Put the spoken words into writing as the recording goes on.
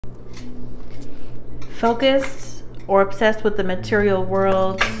Focused or obsessed with the material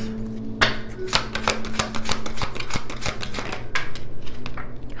world.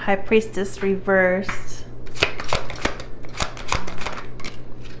 High Priestess reversed.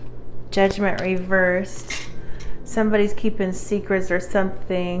 Judgment reversed. Somebody's keeping secrets or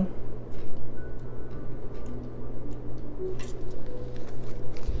something.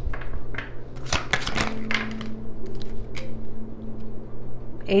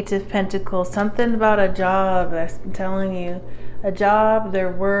 Eight of Pentacles. Something about a job. I'm telling you. A job,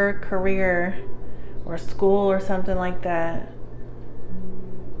 their work, career, or school or something like that.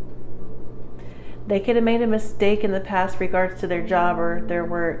 They could have made a mistake in the past regards to their job or their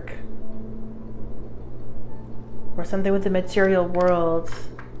work. Or something with the material world.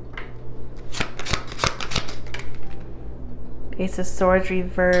 Ace of Swords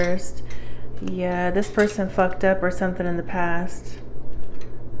reversed. Yeah, this person fucked up or something in the past.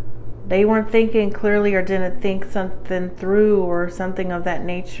 They weren't thinking clearly or didn't think something through or something of that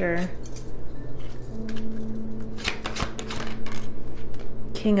nature.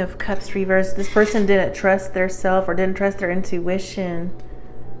 King of Cups reversed. This person didn't trust their self or didn't trust their intuition.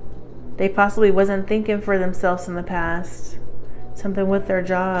 They possibly wasn't thinking for themselves in the past. Something with their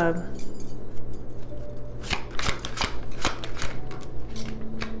job.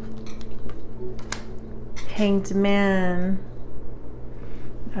 Hanged Man.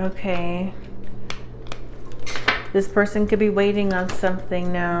 Okay. This person could be waiting on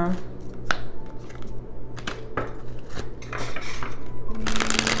something now.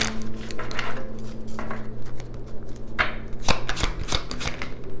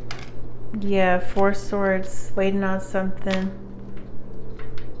 Yeah, Four Swords, waiting on something.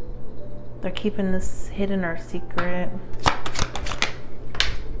 They're keeping this hidden or secret.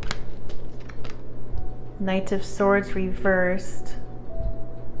 Knight of Swords reversed.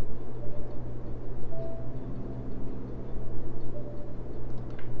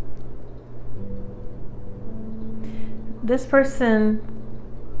 This person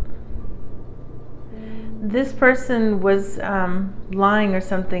was lying or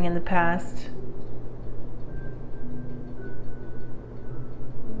something in the past.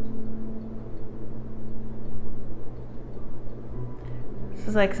 This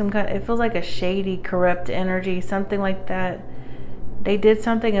is like some kind, it feels like a shady, corrupt energy, something like that. They did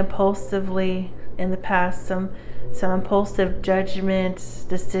something impulsively in the past, some impulsive judgment,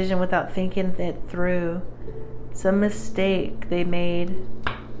 decision without thinking it through. Some mistake they made.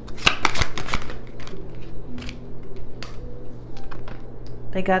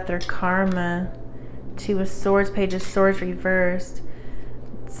 They got their karma. Two of Swords, Page of Swords reversed.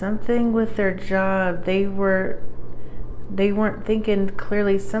 Something with their job. They weren't thinking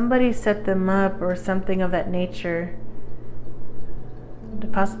clearly. Somebody set them up or something of that nature. They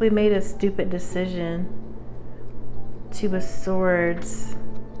possibly made a stupid decision. Two of Swords.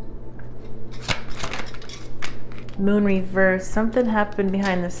 Moon reverse. Something happened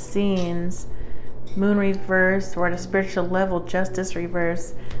behind the scenes. Moon reverse, or at a spiritual level. Justice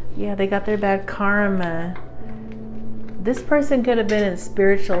reverse. Yeah, they got their bad karma. This person could have been in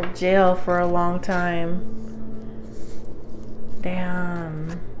spiritual jail for a long time.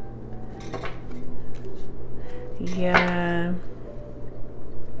 Damn. Yeah.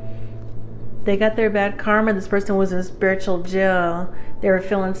 They got their bad karma. This person was in spiritual jail. They were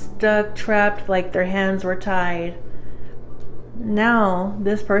feeling stuck, trapped, like their hands were tied. Now,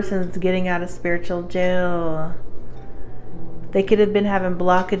 this person's getting out of spiritual jail. They could have been having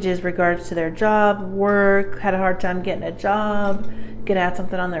blockages regards to their job, work, had a hard time getting a job, could have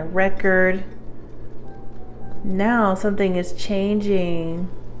something on their record. Now, something is changing.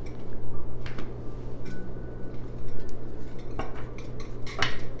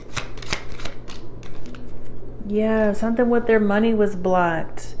 Yeah, something with their money was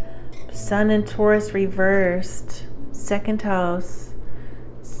blocked. Sun and Taurus reversed. Second house.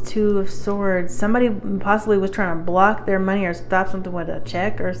 It's Two of Swords. Somebody possibly was trying to block their money or stop something with a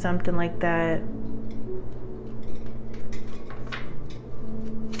check or something like that.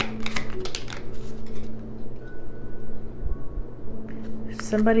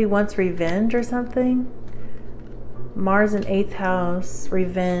 Somebody wants revenge or something. Mars in 8th house.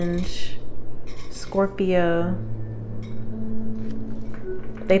 Revenge. Scorpio.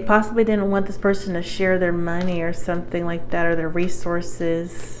 They possibly didn't want this person to share their money or something like that, or their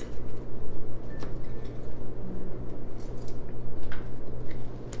resources.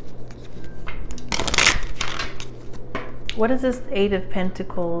 What is this? 8 of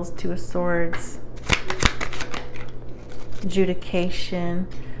Pentacles, 2 of Swords. Adjudication.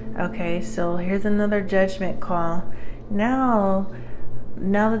 Okay, so here's another judgment call. Now,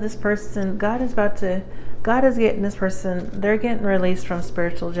 now that this person, God is getting this person, they're getting released from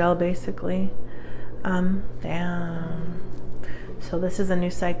spiritual jail, basically. Damn. So this is a new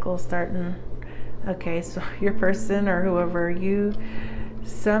cycle starting. Okay, so your person or whoever,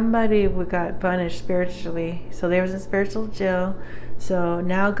 somebody got punished spiritually. So they was in spiritual jail. So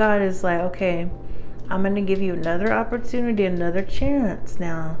now God is like, okay, I'm going to give you another opportunity, another chance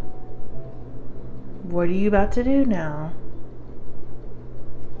now. What are you about to do now?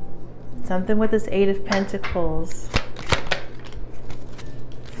 Something with this Eight of Pentacles.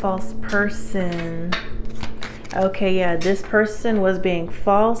 False person. Okay, yeah, this person was being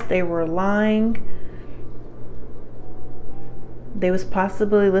false. They were lying. They was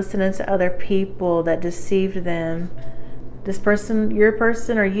possibly listening to other people that deceived them. This person, your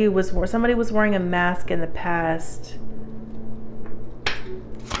person or you, somebody was wearing a mask in the past.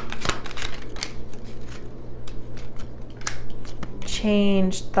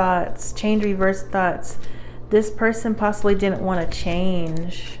 Change thoughts, change reverse thoughts. This person possibly didn't want to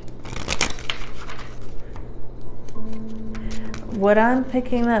change. What I'm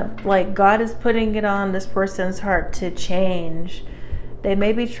picking up, like God is putting it on this person's heart to change. They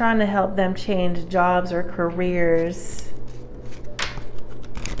may be trying to help them change jobs or careers.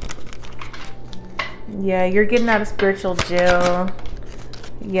 Yeah, you're getting out of spiritual jail.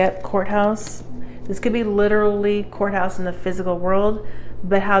 Yep, courthouse. This could be literally courthouse in the physical world,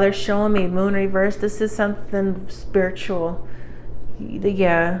 but how they're showing me moon reverse, this is something spiritual.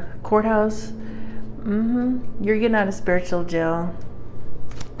 Yeah, courthouse. You're getting out of spiritual jail.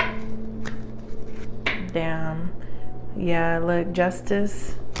 Damn. Yeah, look,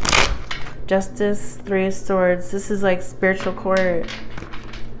 justice. Justice, Three of Swords. This is like spiritual court.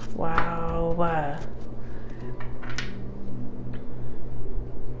 Wow.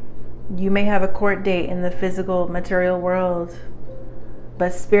 You may have a court date in the physical material world,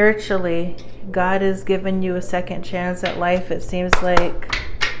 but spiritually, God is giving you a second chance at life, it seems like.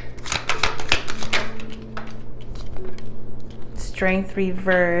 Strength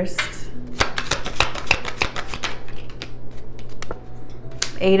reversed.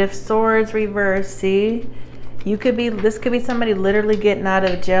 Eight of Swords reversed. See, this could be somebody literally getting out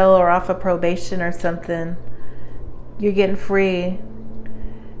of jail or off of probation or something. You're getting free.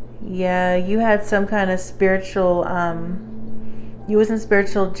 Yeah, you had some kind of spiritual, you was in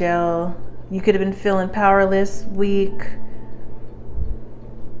spiritual jail. You could have been feeling powerless, weak.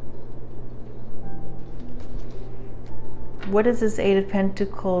 What is this Eight of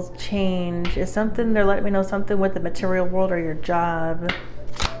Pentacles change? Is something, they're letting me know something with the material world or your job.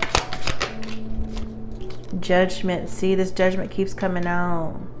 Judgment. See, this judgment keeps coming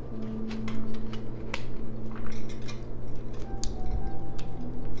out.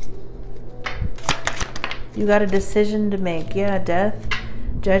 You got a decision to make. Yeah, death,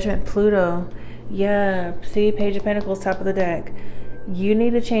 judgment, Pluto. Yeah, see, Page of Pentacles, top of the deck. You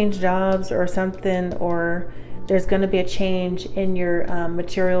need to change jobs or something, or there's going to be a change in your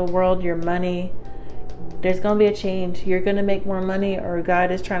material world, your money. There's going to be a change. You're going to make more money, or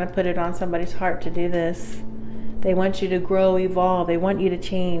God is trying to put it on somebody's heart to do this. They want you to grow, evolve. They want you to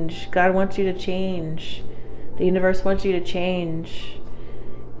change. God wants you to change. The universe wants you to change.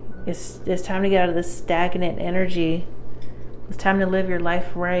 It's time to get out of this stagnant energy. It's time to live your life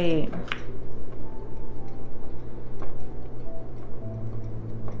right.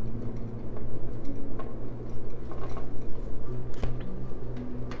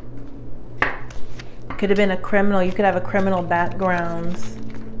 Could have been a criminal. You could have a criminal background.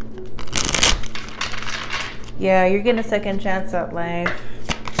 Yeah, you're getting a second chance at life.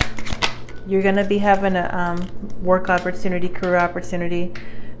 You're going to be having a work opportunity, career opportunity.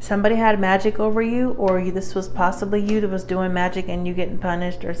 Somebody had magic over you, or this was possibly you that was doing magic and you getting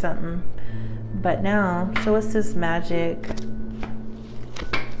punished or something. But now, so what's this magic?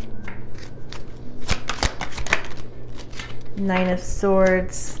 Nine of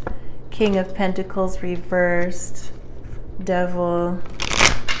Swords. King of Pentacles reversed. Devil.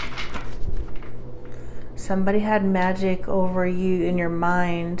 Somebody had magic over you in your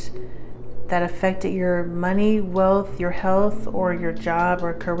mind that affected your money, wealth, your health, or your job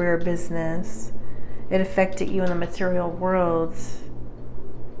or career business. It affected you in the material world.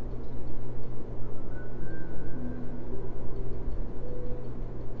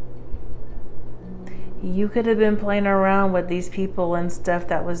 You could have been playing around with these people and stuff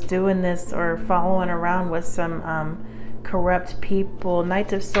that was doing this, or following around with some corrupt people.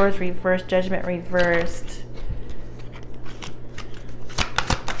 Knight of Swords reversed, Judgment reversed.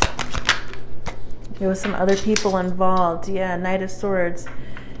 There was some other people involved. Yeah, Knight of Swords.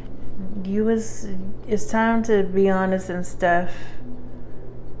 It's time to be honest and stuff.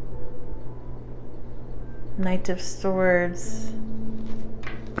 Knight of Swords.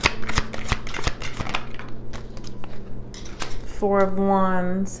 Four of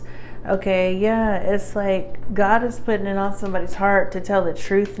Wands. Okay, yeah, it's like God is putting it on somebody's heart to tell the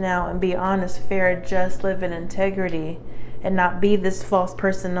truth now and be honest, fair, just, live in integrity, and not be this false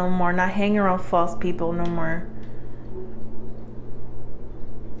person no more, not hang around false people no more.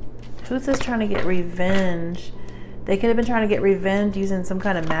 Who's this trying to get revenge? They could have been trying to get revenge using some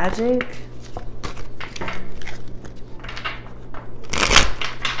kind of magic.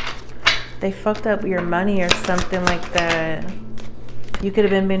 They fucked up your money or something like that. You could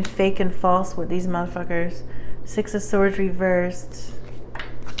have been being fake and false with these motherfuckers. Six of Swords reversed.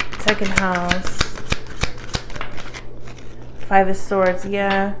 Second house. Five of Swords,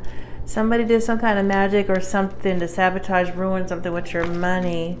 yeah. Somebody did some kind of magic or something to sabotage, ruin something with your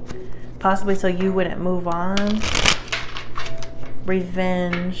money. Possibly so you wouldn't move on.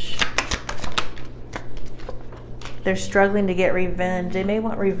 Revenge. They're struggling to get revenge. They may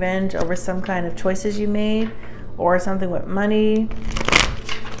want revenge over some kind of choices you made or something with money.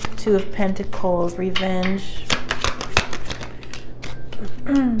 Two of Pentacles, revenge.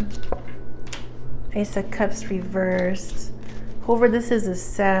 Ace of Cups reversed. Whoever this is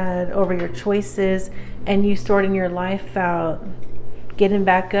sad over your choices and you sorting your life out. Getting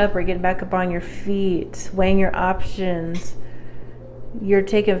back up or getting back up on your feet. Weighing your options. You're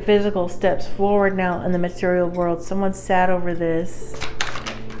taking physical steps forward now in the material world. Someone's sad over this.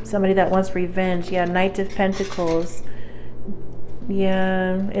 Somebody that wants revenge. Yeah, Knight of Pentacles.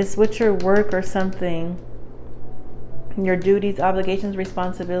 Yeah, it's with your work or something. Your duties, obligations,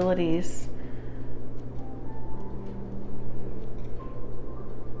 responsibilities.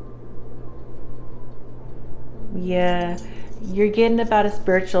 Yeah, you're getting about a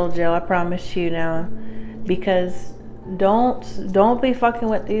spiritual jail, I promise you now. Because don't be fucking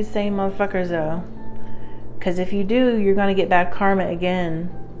with these same motherfuckers though. Because if you do, you're going to get bad karma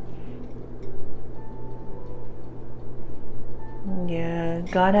again. Yeah,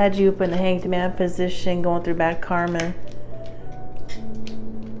 God had you up in the hanged man position going through bad karma.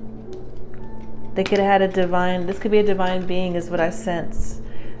 They could have had a divine, this could be a divine being is what I sense.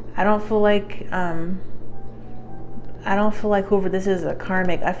 I don't feel like whoever this is a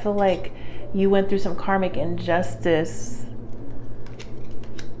karmic. I feel like you went through some karmic injustice.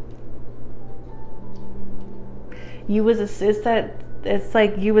 It's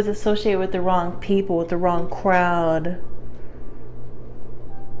like you was associated with the wrong people, with the wrong crowd.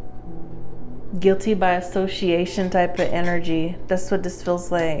 Guilty by association type of energy. That's what this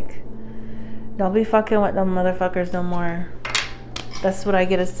feels like. Don't be fucking with them motherfuckers no more. That's what I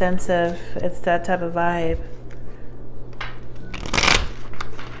get a sense of. It's that type of vibe.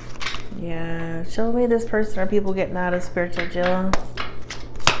 Yeah, show me this person or people getting out of spiritual jail.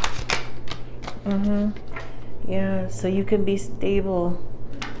 Yeah, so you can be stable.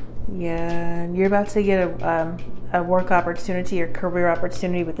 Yeah, you're about to get a work opportunity or career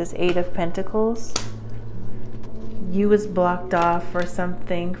opportunity with this Eight of Pentacles. You was blocked off or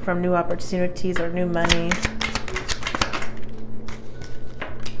something from new opportunities or new money.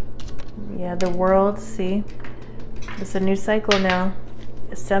 Yeah, the World, see? It's a new cycle now.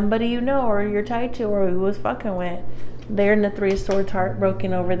 Somebody you know or you're tied to or who was fucking with. They're in the Three of Swords,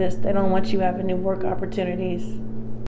 heartbroken over this. They don't want you having new work opportunities.